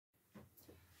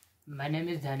My name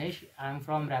is Gyanesh. I am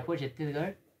from Raipur,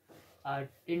 Chhattisgarh.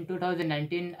 In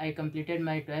 2019, I completed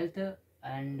my 12th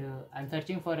and I'm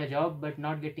searching for a job but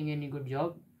not getting any good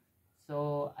job.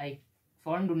 So I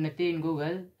found UNNATI in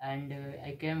Google and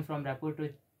I came from Raipur to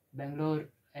Bangalore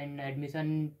and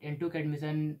took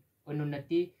admission on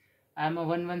UNNATI. I am a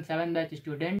 117 batch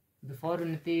student. Before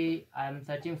UNNATI, I am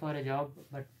searching for a job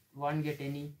but won't get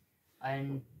any.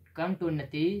 And come to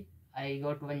UNNATI, I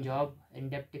got one job in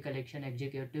debt collection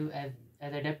executive as a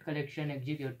debt collection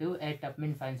executive at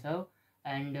Upmint Finserv,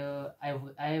 and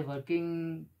I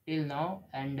working till now.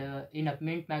 And in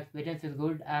Upmint, my experience is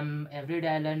good. Every day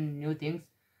I learn new things,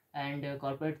 and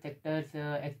corporate sectors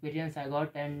experience I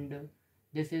got, and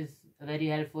this is very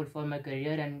helpful for my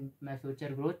career and my future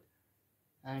growth.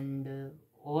 And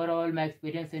overall, my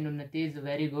experience in UNNATI is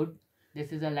very good.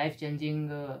 This is a life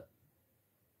changing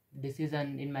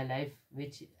decision in my life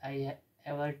which I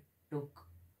ever took.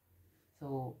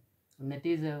 So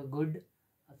Unnati is good.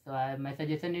 So my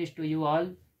suggestion is to you all,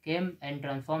 came and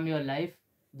transform your life.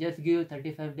 Just give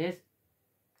 35 days,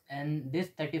 and this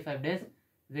 35 days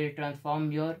will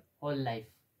transform your whole life.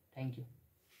 Thank you.